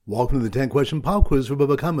Welcome to the 10-question pop quiz for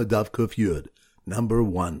Bava Kamma Daf Kuf Yud. Number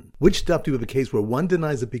 1. Which daf do you have a case where one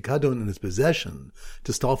denies a pikadon in his possession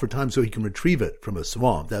to stall for time so he can retrieve it from a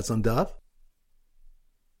swamp? That's on daf.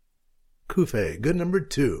 Kufe. Good. Number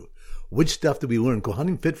 2. Which daf do we learn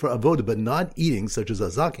kohanim fit for avoda but not eating, such as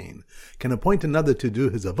azakin, can appoint another to do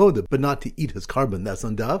his avoda but not to eat his carbon? That's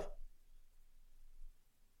on daf.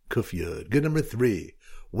 Kuf Yud. Good. Number 3.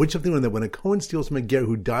 Which of the one that when a Kohen steals from a ger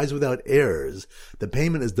who dies without heirs, the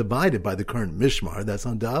payment is divided by the current mishmar? That's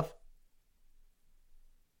on daf.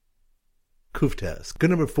 Kuftes. Good.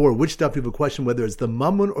 Number 4. Which daf do you have a question whether it's the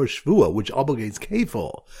mamun or shvua which obligates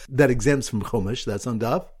kefil that exempts from chumash? That's on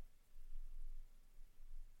daf.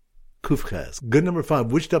 Kufches. Good. Number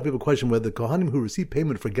 5. Which daf do you have a question whether the kohanim who receive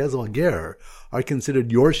payment for gezel ger are considered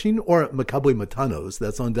yorshin or makabli matanos?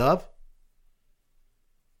 That's on daf.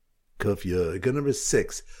 Kuf Yud. Good. Number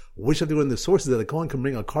 6. Which of the sources that a Kohen can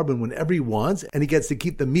bring a carbon whenever he wants, and he gets to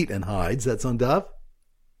keep the meat and hides? That's on daf.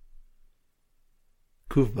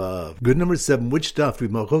 Kuf Vav. Good. Number 7. Which daf do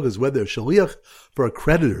we malchok is whether a shaliach for a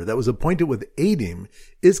creditor that was appointed with edim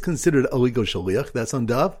is considered a legal shaliach? That's on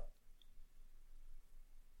daf.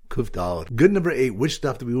 Kuf Dalet. Good. Number 8. Which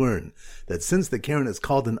daf do we learn that since the Karen is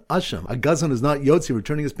called an asham, a gazan is not yotzi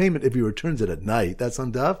returning his payment if he returns it at night? That's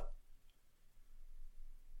on daf.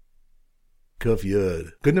 Kuf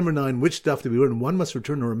Yud. Good. Number 9. Which daf do we learn one must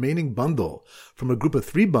return a remaining bundle from a group of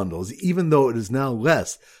 3 bundles, even though it is now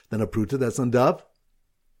less than a pruta? That's on daf.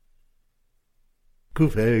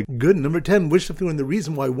 Kuf Hey. Good. Number 10. Which daf do we learn the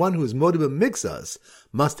reason why one who is motive mixas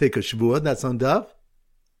must take a shvua? That's on daf.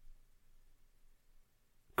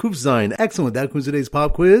 Kuf Zayin. Excellent. That concludes today's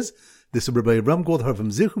pop quiz. This is Rabbi Ram Goldhar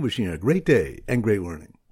from Zichu wishing you a great day and great learning.